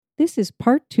This is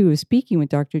part 2 of Speaking with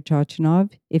Dr.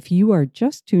 Chochinov. If you are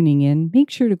just tuning in, make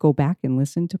sure to go back and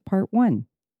listen to part 1.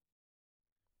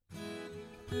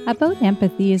 About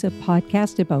Empathy is a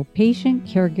podcast about patient,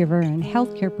 caregiver, and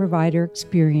healthcare provider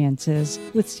experiences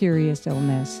with serious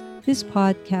illness. This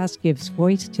podcast gives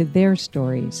voice to their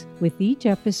stories. With each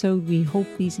episode, we hope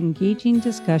these engaging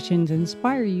discussions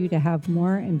inspire you to have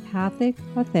more empathic,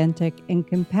 authentic, and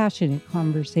compassionate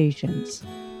conversations.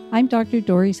 I'm Dr.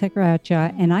 Dori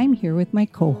Sekaracha, and I'm here with my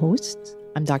co-hosts.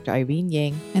 I'm Dr. Irene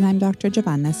Yang. And I'm Dr.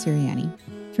 Giovanna Siriani.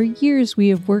 For years, we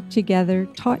have worked together,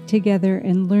 taught together,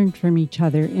 and learned from each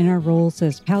other in our roles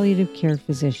as palliative care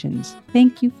physicians.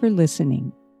 Thank you for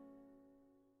listening.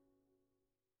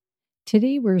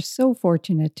 Today, we're so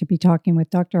fortunate to be talking with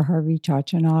Dr. Harvey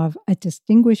Chochinov, a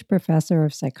distinguished professor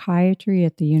of psychiatry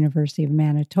at the University of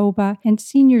Manitoba and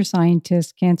senior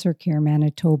scientist, Cancer Care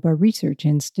Manitoba Research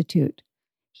Institute.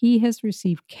 He has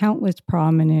received countless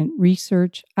prominent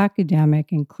research,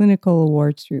 academic, and clinical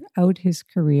awards throughout his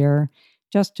career.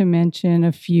 Just to mention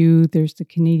a few, there's the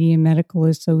Canadian Medical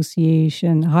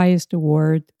Association highest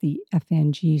award, the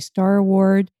FNG Star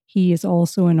Award. He is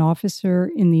also an officer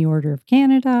in the Order of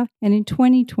Canada, and in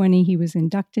 2020, he was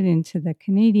inducted into the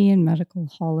Canadian Medical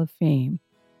Hall of Fame.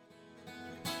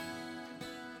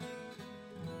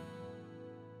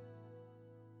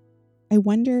 I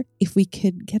wonder if we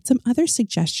could get some other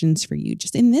suggestions for you,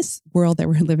 just in this world that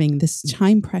we're living, this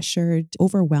time-pressured,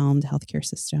 overwhelmed healthcare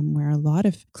system where a lot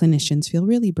of clinicians feel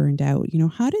really burned out.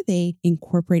 How do they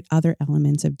incorporate other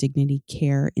elements of dignity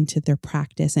care into their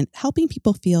practice and helping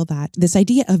people feel that this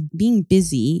idea of being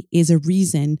busy is a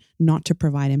reason not to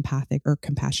provide empathic or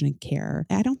compassionate care?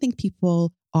 I don't think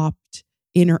people opt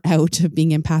in or out of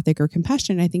being empathic or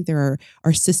compassionate. I think there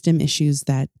are system issues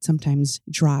that sometimes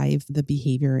drive the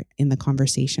behavior in the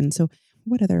conversation. So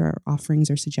what other offerings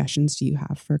or suggestions do you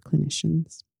have for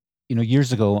clinicians?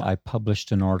 Years ago, I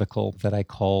published an article that I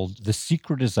called "The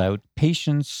Secret is Out.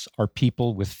 Patients are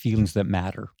people with feelings that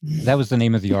matter." That was the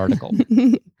name of the article.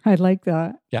 I like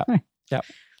that. Yeah.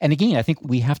 And again, I think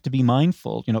we have to be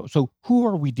mindful, so who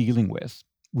are we dealing with?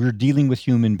 We're dealing with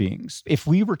human beings. If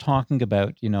we were talking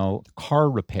about, car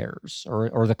repairs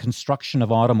or the construction of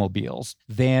automobiles,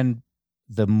 then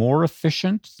the more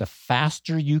efficient, the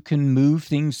faster you can move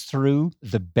things through,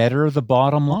 the better the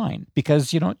bottom line.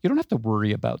 Because you don't have to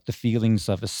worry about the feelings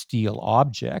of a steel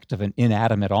object, of an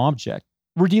inanimate object.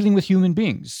 We're dealing with human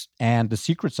beings. And the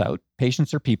secret's out.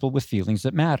 Patients are people with feelings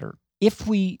that matter. If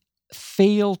we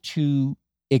fail to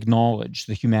acknowledge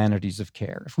the humanities of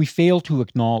care, if we fail to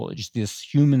acknowledge this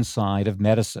human side of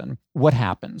medicine, what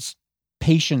happens?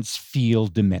 Patients feel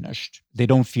diminished. They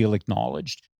don't feel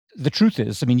acknowledged. The truth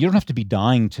is, you don't have to be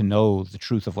dying to know the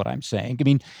truth of what I'm saying.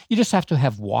 You just have to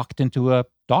have walked into a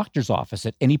doctor's office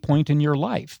at any point in your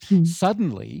life.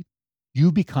 Suddenly,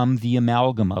 you become the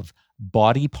amalgam of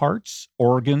body parts,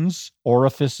 organs,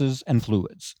 orifices, and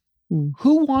fluids.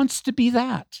 Who wants to be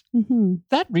that? Mm-hmm.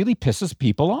 That really pisses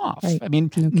people off. Right.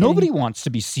 Nobody wants to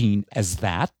be seen as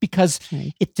that because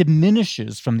it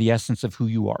diminishes from the essence of who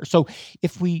you are. So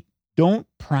if we don't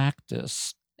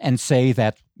practice and say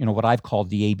that, what I've called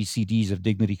the ABCDs of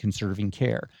dignity conserving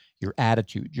care, your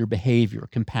attitude, your behavior,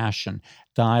 compassion,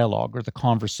 dialogue, or the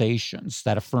conversations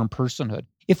that affirm personhood.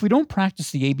 If we don't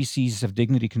practice the ABCs of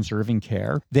dignity conserving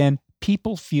care, then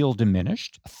people feel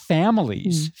diminished,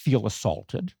 families feel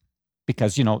assaulted,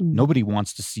 because, nobody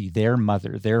wants to see their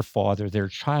mother, their father, their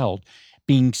child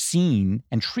being seen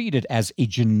and treated as a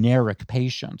generic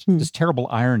patient. This terrible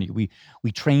irony.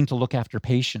 We train to look after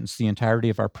patients the entirety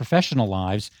of our professional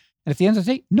lives. And at the end of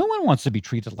the day, no one wants to be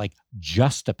treated like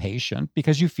just a patient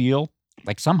because you feel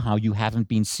like somehow you haven't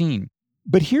been seen.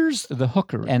 But here's the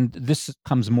hooker, and this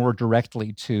comes more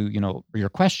directly to, your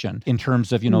question in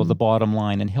terms of, the bottom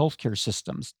line in healthcare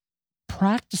systems.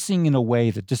 Practicing in a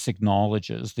way that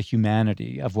disacknowledges the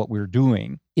humanity of what we're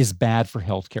doing is bad for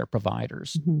healthcare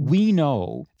providers. We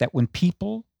know that when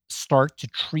people start to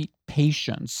treat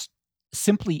patients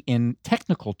simply in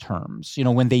technical terms,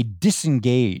 when they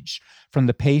disengage from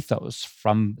the pathos,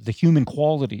 from the human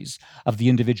qualities of the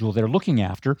individual they're looking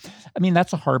after,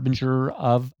 that's a harbinger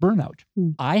of burnout.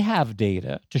 I have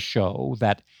data to show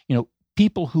that,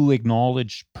 people who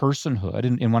acknowledge personhood,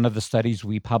 in one of the studies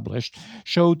we published,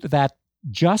 showed that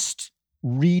just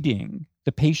reading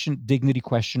the patient dignity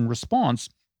question response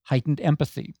heightened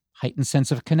empathy, heightened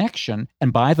sense of connection,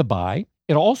 and by the by,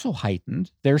 it also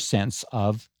heightened their sense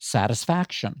of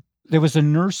satisfaction. There was a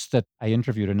nurse that I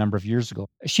interviewed a number of years ago.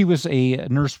 She was a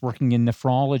nurse working in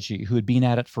nephrology who had been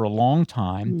at it for a long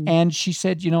time. And she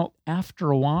said, after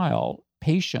a while,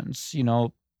 patients,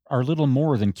 are little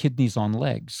more than kidneys on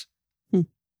legs.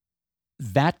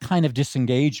 that kind of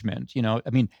disengagement,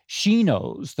 she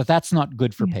knows that that's not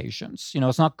good for patients.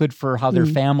 It's not good for how their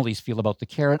families feel about the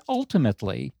care. And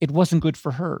ultimately, it wasn't good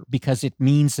for her because it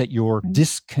means that you're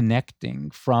disconnecting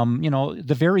from,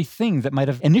 the very thing that might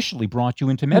have initially brought you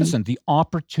into medicine, the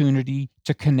opportunity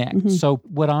to connect. So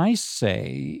what I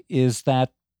say is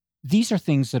that these are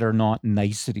things that are not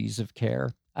niceties of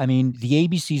care. I mean, the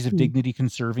ABCs of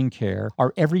dignity-conserving care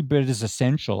are every bit as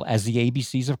essential as the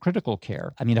ABCs of critical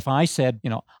care. I mean, if I said,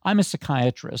 I'm a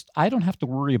psychiatrist, I don't have to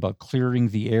worry about clearing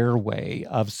the airway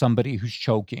of somebody who's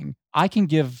choking. I can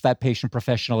give that patient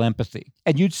professional empathy.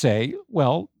 And you'd say,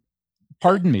 well,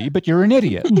 pardon me, but you're an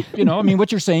idiot.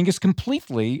 What you're saying is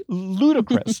completely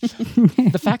ludicrous.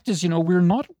 The fact is, we're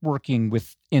not working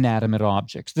with inanimate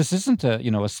objects. This isn't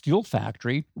a steel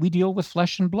factory. We deal with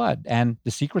flesh and blood. And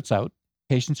the secret's out.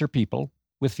 Patients are people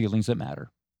with feelings that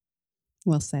matter.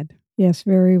 Well said. Yes,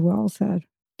 very well said.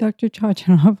 Dr.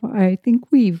 Chochinov, I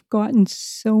think we've gotten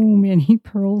so many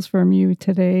pearls from you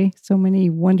today, so many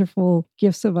wonderful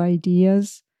gifts of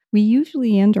ideas. We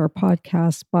usually end our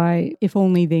podcast by if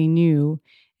only they knew.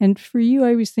 And for you,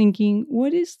 I was thinking,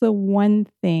 what is the one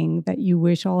thing that you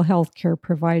wish all healthcare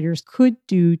providers could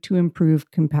do to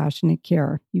improve compassionate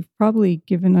care? You've probably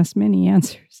given us many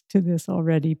answers to this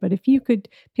already, but if you could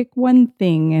pick one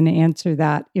thing and answer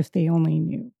that, if they only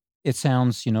knew. It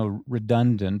sounds,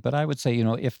 redundant, but I would say,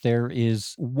 if there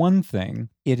is one thing,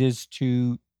 it is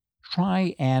to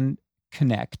try and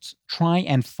connect, try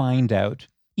and find out,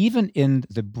 even in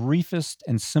the briefest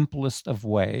and simplest of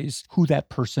ways, who that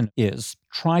person is.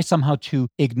 Try somehow to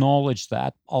acknowledge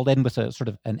that. I'll end with a sort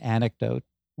of an anecdote.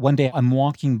 One day I'm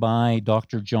walking by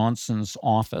Dr. Johnson's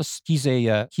office. He's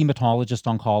a hematologist,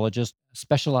 oncologist,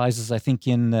 specializes, I think,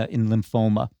 in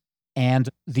lymphoma. And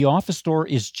the office door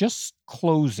is just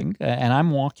closing, and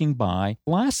I'm walking by.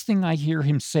 Last thing I hear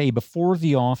him say before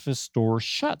the office door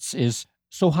shuts is,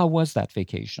 "So how was that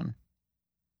vacation?"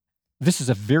 This is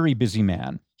a very busy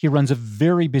man. He runs a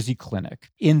very busy clinic.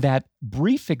 In that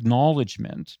brief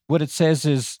acknowledgement, what it says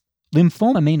is,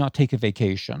 lymphoma may not take a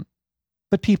vacation,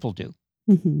 but people do.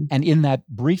 And in that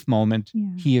brief moment,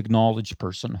 he acknowledged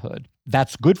personhood.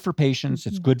 That's good for patients.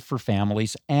 It's good for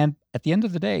families. And at the end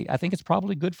of the day, I think it's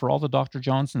probably good for all the Dr.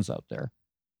 Johnsons out there.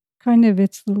 Kind of,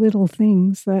 it's the little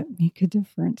things that make a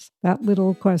difference. That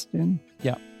little question.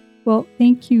 Yeah. Well,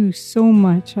 thank you so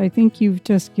much. I think you've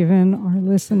just given our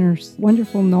listeners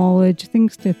wonderful knowledge,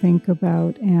 things to think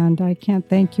about, and I can't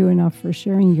thank you enough for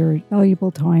sharing your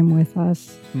valuable time with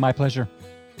us. My pleasure.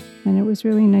 And it was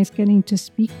really nice getting to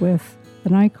speak with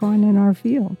an icon in our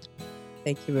field.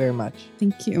 Thank you very much.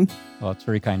 Thank you. Well, it's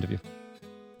very kind of you.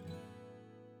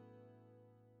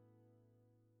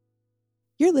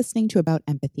 You're listening to About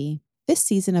Empathy. This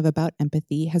season of About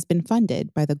Empathy has been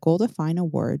funded by the Golda Fine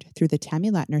Award through the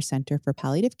Tammy Latner Center for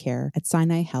Palliative Care at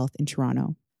Sinai Health in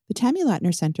Toronto. The Tammy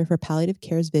Latner Center for Palliative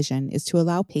Care's vision is to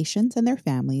allow patients and their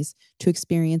families to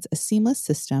experience a seamless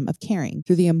system of caring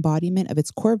through the embodiment of its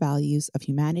core values of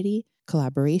humanity,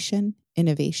 collaboration,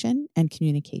 innovation, and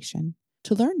communication.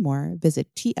 To learn more,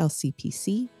 visit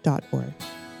tlcpc.org.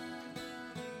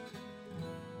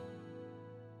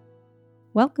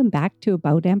 Welcome back to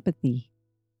About Empathy.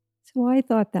 So I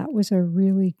thought that was a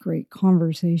really great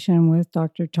conversation with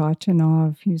Dr.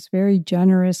 Chochinov. He was very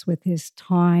generous with his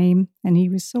time, and he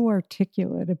was so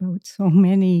articulate about so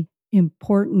many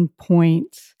important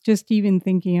points. Just even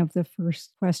thinking of the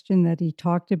first question that he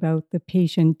talked about, the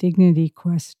patient dignity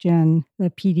question, the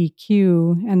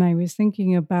PDQ, and I was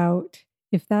thinking about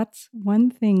if that's one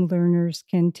thing learners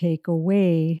can take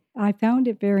away. I found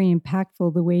it very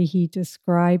impactful the way he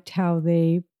described how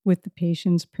they, with the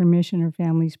patient's permission or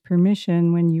family's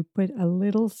permission, when you put a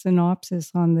little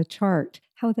synopsis on the chart,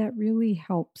 how that really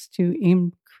helps to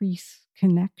increase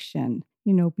connection,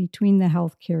 between the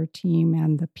healthcare team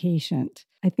and the patient.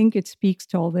 I think it speaks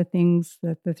to all the things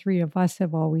that the three of us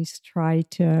have always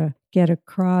tried to get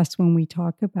across when we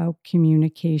talk about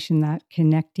communication, that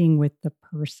connecting with the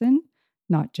person,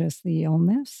 not just the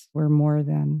illness. We're more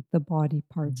than the body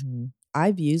parts.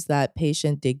 I've used that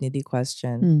patient dignity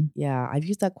question. Yeah, I've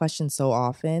used that question so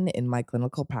often in my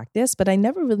clinical practice, but I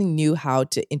never really knew how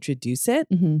to introduce it.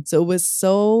 So it was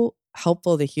so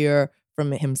helpful to hear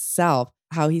from himself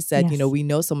how he said, we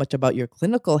know so much about your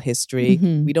clinical history.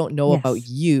 We don't know about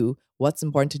you. What's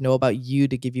important to know about you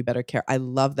to give you better care. I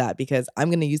love that because I'm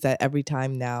going to use that every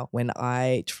time now when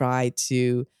I try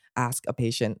to ask a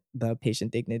patient the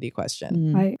patient dignity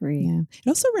question. I agree. Yeah. It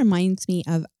also reminds me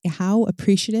of how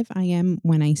appreciative I am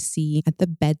when I see at the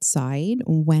bedside,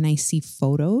 when I see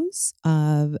photos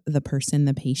of the person,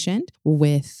 the patient,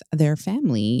 with their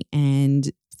family, and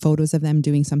photos of them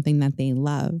doing something that they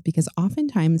love, because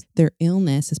oftentimes their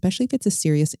illness, especially if it's a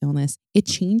serious illness, it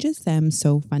changes them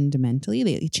so fundamentally.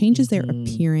 It changes their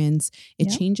appearance. It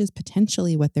changes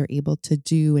potentially what they're able to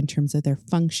do in terms of their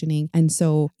functioning. And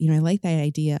so, I like that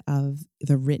idea of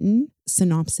the written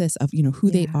synopsis of,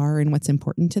 who they are and what's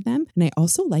important to them. And I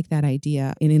also like that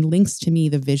idea, and it links to me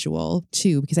the visual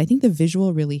too, because I think the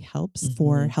visual really helps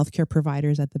for healthcare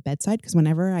providers at the bedside. Because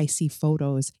whenever I see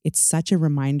photos, it's such a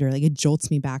reminder, like it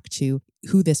jolts me back to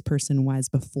who this person was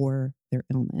before their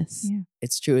illness. Yeah.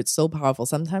 It's true. It's so powerful.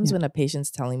 Sometimes when a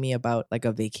patient's telling me about like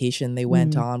a vacation they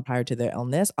went on prior to their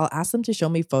illness, I'll ask them to show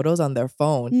me photos on their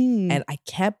phone. And I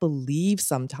can't believe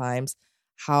sometimes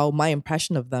how my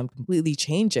impression of them completely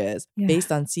changes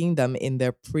based on seeing them in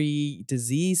their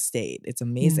pre-disease state. It's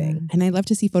amazing. Yeah. And I love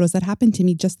to see photos. That happened to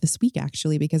me just this week,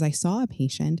 actually, because I saw a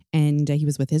patient and he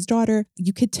was with his daughter.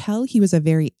 You could tell he was a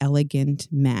very elegant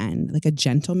man, like a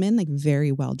gentleman, like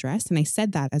very well dressed. And I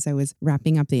said that as I was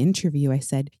wrapping up the interview. I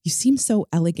said, "You seem so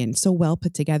elegant, so well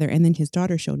put together." And then his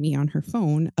daughter showed me on her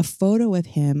phone a photo of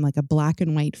him, like a black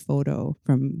and white photo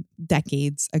from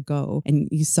decades ago. And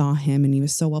you saw him and he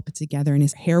was so well put together, and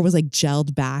his hair was like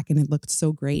gelled back and it looked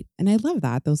so great. And I love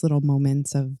that, those little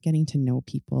moments of getting to know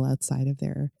people outside of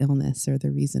their illness or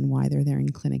the reason why they're there in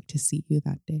clinic to see you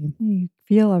that day. You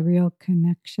feel a real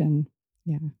connection.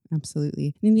 Yeah,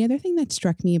 absolutely. And the other thing that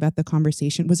struck me about the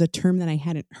conversation was a term that I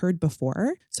hadn't heard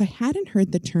before. So I hadn't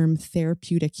heard the term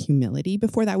therapeutic humility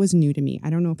before. That was new to me.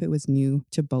 I don't know if it was new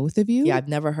to both of you. Yeah, I've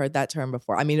never heard that term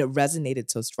before. I mean, it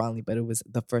resonated so strongly, but it was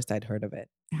the first I'd heard of it.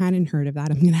 I hadn't heard of that.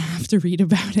 I'm going to have to read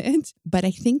about it. But I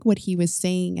think what he was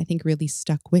saying, I think really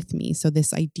stuck with me. So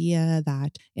this idea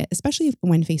that, especially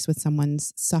when faced with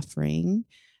someone's suffering,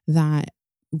 that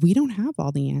we don't have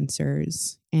all the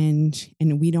answers and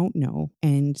we don't know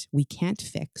and we can't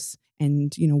fix.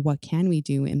 And, what can we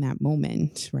do in that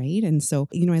moment, right? And so,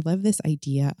 I love this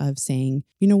idea of saying,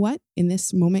 you know what, in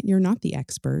this moment, you're not the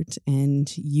expert and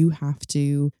you have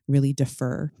to really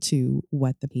defer to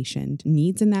what the patient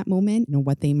needs in that moment.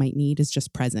 What they might need is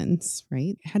just presence,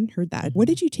 right? I hadn't heard that. What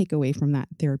did you take away from that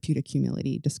therapeutic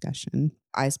humility discussion?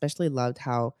 I especially loved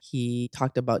how he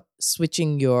talked about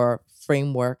switching your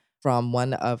framework from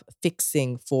one of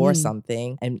fixing for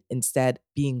something and instead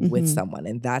being with someone.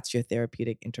 And that's your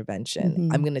therapeutic intervention.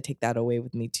 I'm going to take that away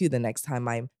with me too the next time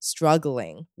I'm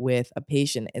struggling with a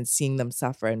patient and seeing them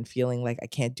suffer and feeling like I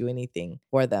can't do anything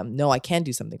for them. No, I can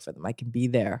do something for them. I can be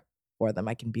there for them.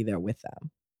 I can be there with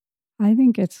them. I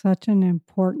think it's such an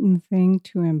important thing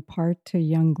to impart to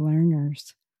young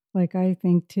learners. Like, I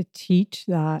think to teach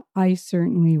that, I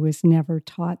certainly was never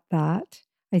taught that.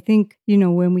 I think,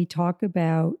 when we talk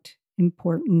about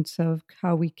importance of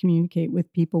how we communicate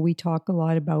with people, we talk a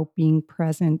lot about being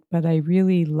present, but I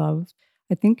really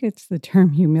I think it's the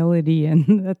term humility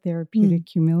and the therapeutic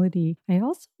humility. I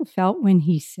also felt when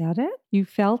he said it, you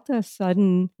felt a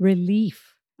sudden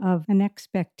relief of an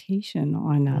expectation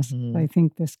on us. I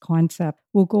think this concept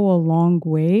will go a long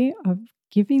way of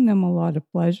giving them a lot of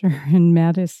pleasure in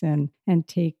medicine and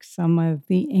take some of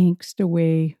the angst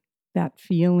away, that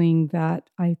feeling that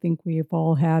I think we have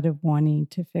all had of wanting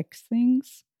to fix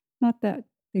things. Not that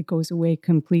it goes away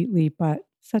completely, but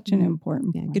such an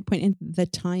important point. Good point. And the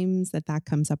times that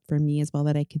comes up for me as well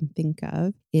that I can think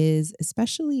of is,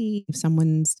 especially if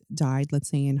someone's died, let's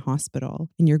say in hospital,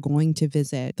 and you're going to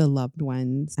visit the loved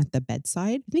ones at the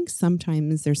bedside. I think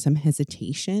sometimes there's some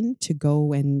hesitation to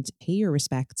go and pay your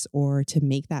respects or to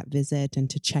make that visit and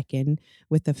to check in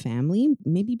with the family,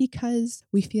 maybe because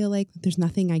we feel like there's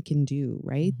nothing I can do,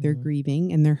 right? They're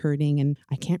grieving and they're hurting and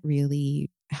I can't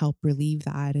really help relieve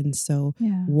that. And so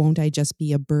won't I just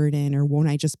be a burden or won't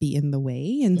I just be in the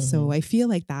way? And so I feel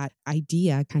like that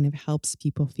idea kind of helps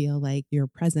people feel like your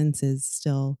presence is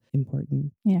still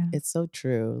important. Yeah. It's so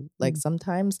true. Like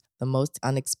sometimes the most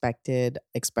unexpected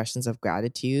expressions of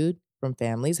gratitude from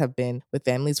families have been with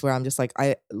families where I'm just like,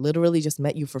 I literally just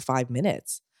met you for 5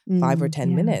 minutes, 5 or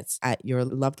 10 minutes at your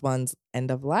loved one's end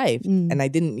of life. And I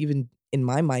didn't even, in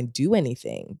my mind, do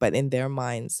anything, but in their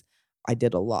minds, I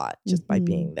did a lot just by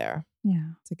being there. Yeah.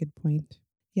 That's a good point.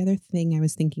 The other thing I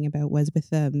was thinking about was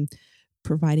with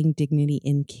providing dignity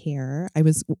in care. I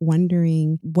was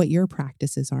wondering what your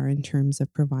practices are in terms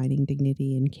of providing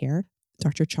dignity in care.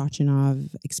 Dr.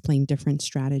 Chochinov explained different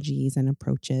strategies and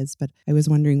approaches, but I was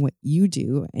wondering what you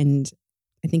do. And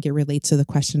I think it relates to the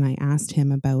question I asked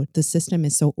him about the system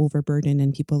is so overburdened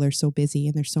and people are so busy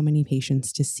and there's so many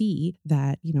patients to see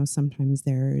that, sometimes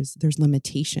there's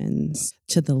limitations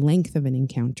to the length of an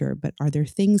encounter. But are there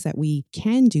things that we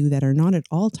can do that are not at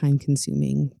all time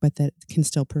consuming, but that can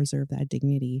still preserve that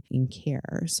dignity in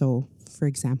care? So, for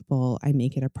example, I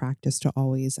make it a practice to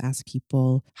always ask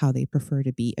people how they prefer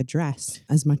to be addressed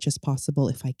as much as possible.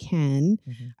 If I can,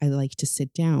 I like to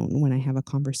sit down when I have a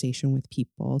conversation with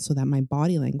people so that my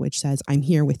body language says, I'm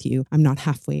here with you. I'm not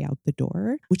halfway out the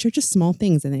door, which are just small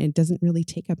things and it doesn't really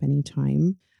take up any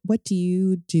time. What do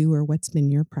you do or what's been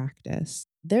your practice?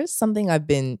 There's something I've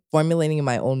been formulating in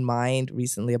my own mind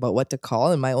recently about what to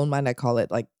call. In my own mind, I call it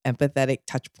like empathetic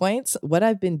touch points. What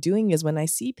I've been doing is when I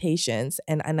see patients,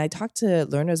 and I talk to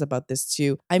learners about this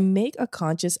too, I make a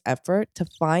conscious effort to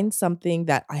find something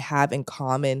that I have in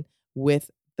common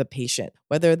with the patient,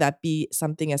 whether that be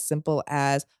something as simple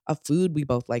as a food we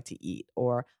both like to eat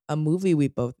or a movie we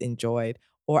both enjoyed.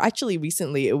 Or actually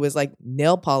recently it was like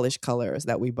nail polish colors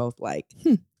that we both like.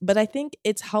 But I think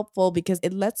it's helpful because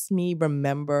it lets me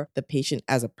remember the patient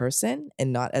as a person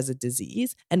and not as a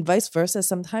disease. And vice versa.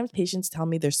 Sometimes patients tell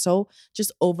me they're so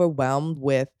just overwhelmed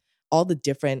with all the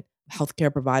different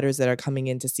healthcare providers that are coming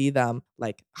in to see them,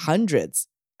 like hundreds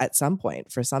at some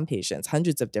point for some patients,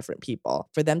 hundreds of different people,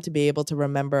 for them to be able to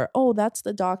remember, oh, that's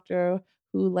the doctor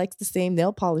who likes the same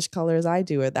nail polish color as I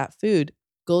do, or that food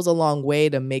goes a long way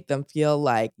to make them feel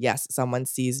like, yes, someone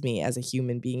sees me as a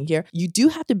human being here. You do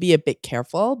have to be a bit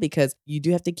careful because you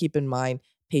do have to keep in mind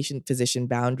patient-physician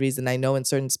boundaries. And I know in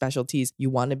certain specialties, you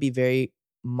want to be very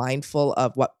mindful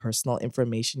of what personal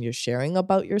information you're sharing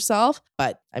about yourself.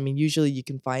 But I mean, usually you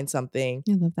can find something,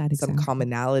 I love that some example.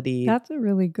 commonality. That's a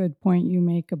really good point you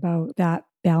make about that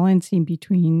balancing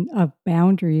between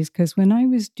boundaries. Because when I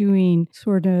was doing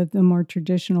sort of the more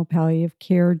traditional palliative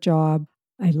care job,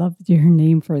 I loved your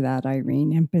name for that,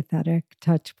 Irene, empathetic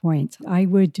touch points. I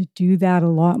would do that a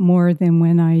lot more than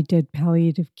when I did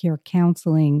palliative care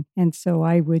counseling. And so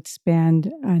I would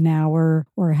spend an hour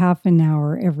or half an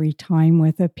hour every time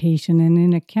with a patient. And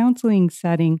in a counseling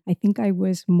setting, I think I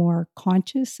was more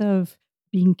conscious of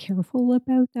being careful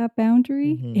about that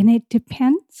boundary. And it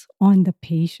depends on the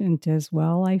patient as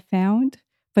well, I found.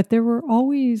 But there were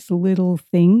always little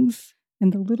things,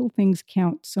 and the little things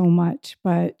count so much.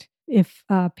 But if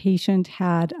a patient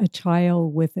had a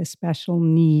child with a special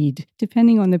need,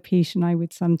 depending on the patient, I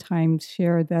would sometimes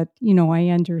share that, I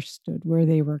understood where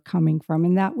they were coming from.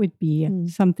 And that would be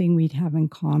something we'd have in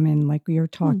common, like we were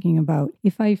talking about.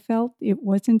 If I felt it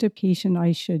wasn't a patient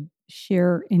I should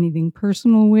share anything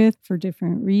personal with for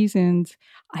different reasons,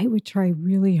 I would try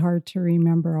really hard to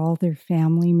remember all their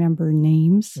family member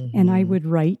names. And I would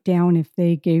write down if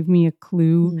they gave me a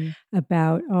clue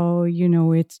about,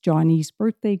 it's Johnny's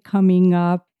birthday coming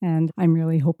up and I'm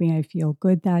really hoping I feel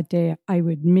good that day. I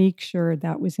would make sure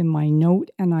that was in my note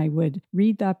and I would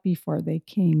read that before they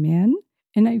came in.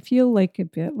 And I feel like a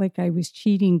bit like I was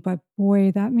cheating, but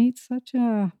boy, that made such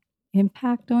a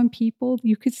impact on people.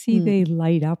 You could see they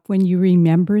light up when you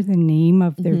remember the name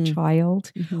of their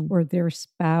child or their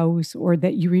spouse, or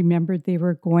that you remembered they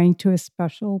were going to a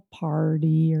special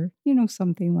party or,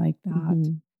 something like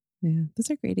that. Yeah, those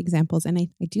are great examples. And I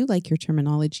do like your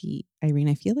terminology, Irene.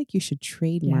 I feel like you should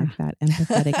trademark that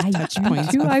empathetic touch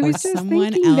points before I was just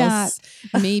someone thinking else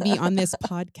maybe on this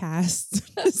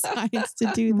podcast decides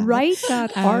to do that. Write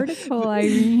that article,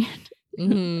 Irene.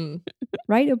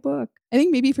 Write a book. I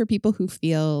think maybe for people who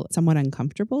feel somewhat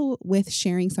uncomfortable with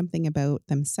sharing something about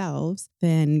themselves,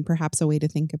 then perhaps a way to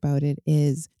think about it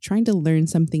is trying to learn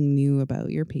something new about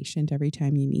your patient every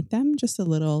time you meet them. Just a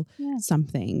little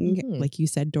something, like you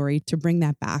said, Dory, to bring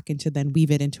that back and to then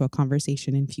weave it into a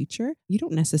conversation in future. You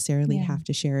don't necessarily have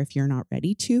to share if you're not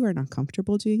ready to or not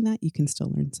comfortable doing that. You can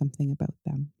still learn something about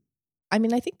them. I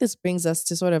mean, I think this brings us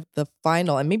to sort of the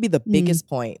final and maybe the biggest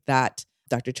point that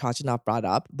Dr. Chochinov brought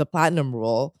up, the platinum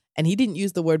rule. And he didn't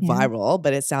use the word viral,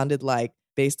 but it sounded like,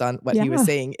 based on what he was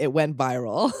saying, it went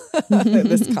viral,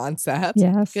 this concept.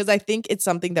 Yes. Because I think it's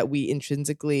something that we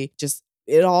intrinsically just,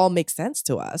 it all makes sense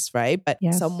to us, right? But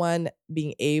someone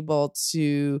being able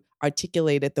to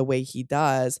articulate it the way he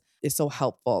does is so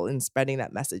helpful in spreading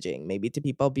that messaging, maybe to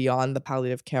people beyond the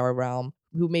palliative care realm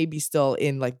who may be still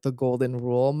in like the golden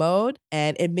rule mode.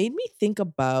 And it made me think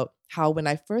about how when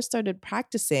I first started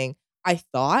practicing, I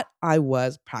thought I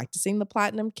was practicing the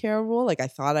platinum care rule. Like I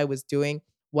thought I was doing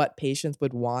what patients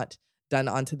would want done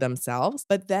onto themselves.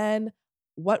 But then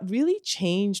what really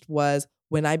changed was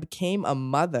when I became a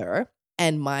mother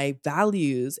and my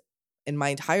values and my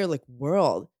entire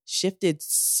world shifted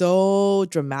so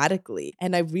dramatically.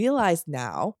 And I realize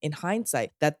now, in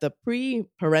hindsight, that the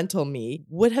pre-parental me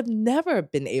would have never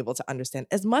been able to understand.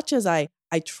 As much as I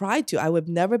tried to, I would have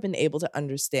never been able to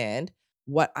understand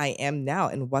what I am now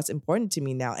and what's important to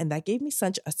me now. And that gave me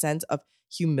such a sense of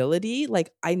humility.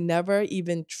 Like, I never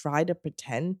even try to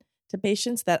pretend to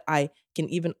patients that I can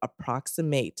even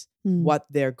approximate what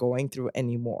they're going through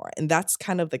anymore. And that's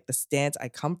kind of like the stance I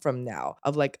come from now,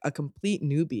 of like a complete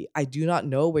newbie. I do not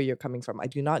know where you're coming from. I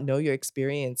do not know your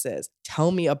experiences.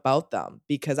 Tell me about them,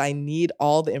 because I need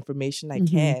all the information I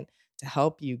can to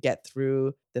help you get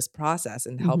through this process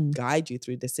and help guide you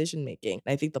through decision making.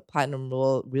 And I think the Platinum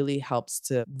Rule really helps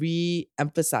to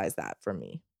re-emphasize that for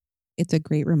me. It's a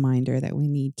great reminder that we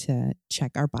need to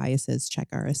check our biases, check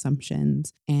our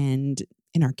assumptions, and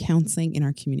in our counseling, in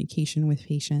our communication with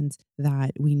patients,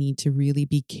 that we need to really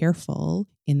be careful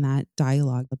in that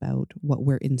dialogue about what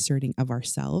we're inserting of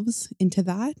ourselves into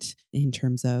that, in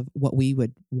terms of what we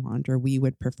would want or we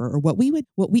would prefer, or what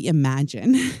we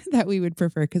imagine that we would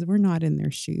prefer, because we're not in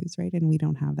their shoes, right? And we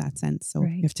don't have that sense. So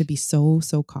we have to be so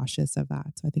cautious of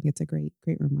that. So I think it's a great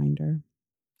reminder.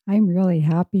 I'm really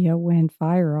happy it went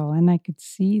viral, and I could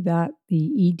see that the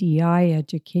EDI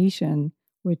education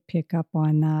would pick up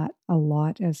on that a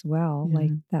lot as well, like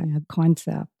that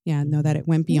concept. Yeah, know that it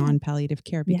went beyond palliative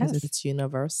care because it's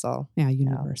universal. Yeah,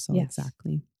 universal,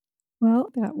 exactly.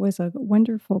 Well, that was a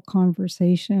wonderful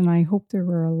conversation. I hope there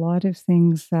were a lot of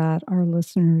things that our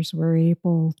listeners were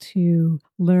able to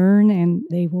learn and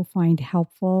they will find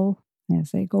helpful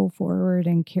as they go forward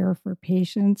and care for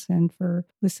patients. And for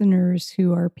listeners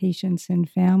who are patients and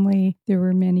family, there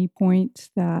were many points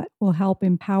that will help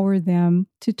empower them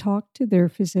to talk to their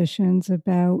physicians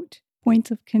about points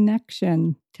of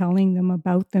connection, telling them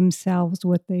about themselves,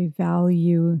 what they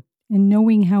value, and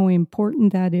knowing how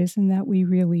important that is, and that we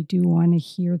really do want to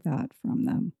hear that from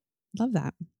them. Love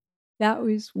that. That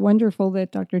was wonderful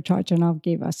that Dr. Chochinov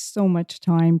gave us so much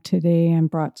time today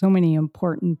and brought so many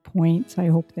important points. I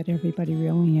hope that everybody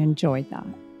really enjoyed that.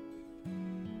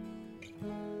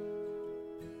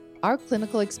 Our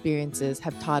clinical experiences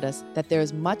have taught us that there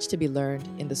is much to be learned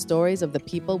in the stories of the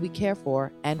people we care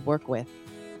for and work with.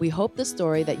 We hope the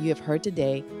story that you have heard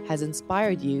today has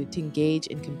inspired you to engage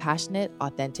in compassionate,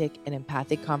 authentic, and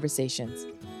empathic conversations.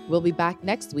 We'll be back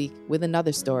next week with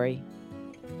another story.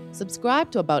 Subscribe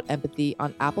to About Empathy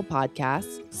on Apple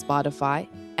Podcasts, Spotify,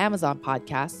 Amazon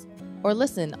Podcasts, or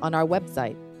listen on our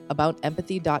website,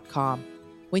 aboutempathy.com.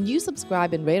 When you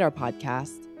subscribe and rate our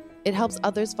podcast, it helps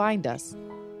others find us.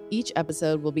 Each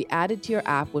episode will be added to your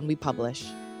app when we publish.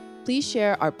 Please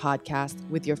share our podcast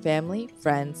with your family,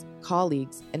 friends,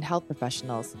 colleagues, and health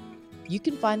professionals. You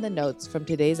can find the notes from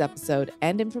today's episode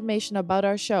and information about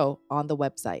our show on the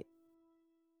website.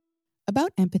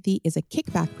 About Empathy is a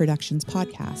Kickback Productions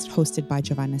podcast hosted by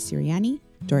Giovanna Siriani,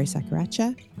 Dori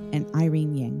Sakuracha, and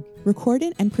Irene Ying.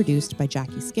 Recorded and produced by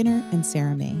Jackie Skinner and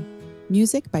Sarah May.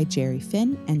 Music by Jerry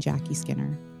Finn and Jackie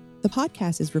Skinner. The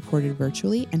podcast is recorded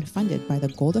virtually and funded by the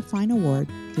Golda Fine Award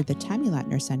through the Tammy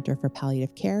Latner Center for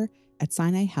Palliative Care at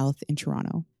Sinai Health in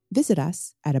Toronto. Visit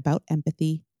us at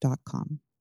aboutempathy.com.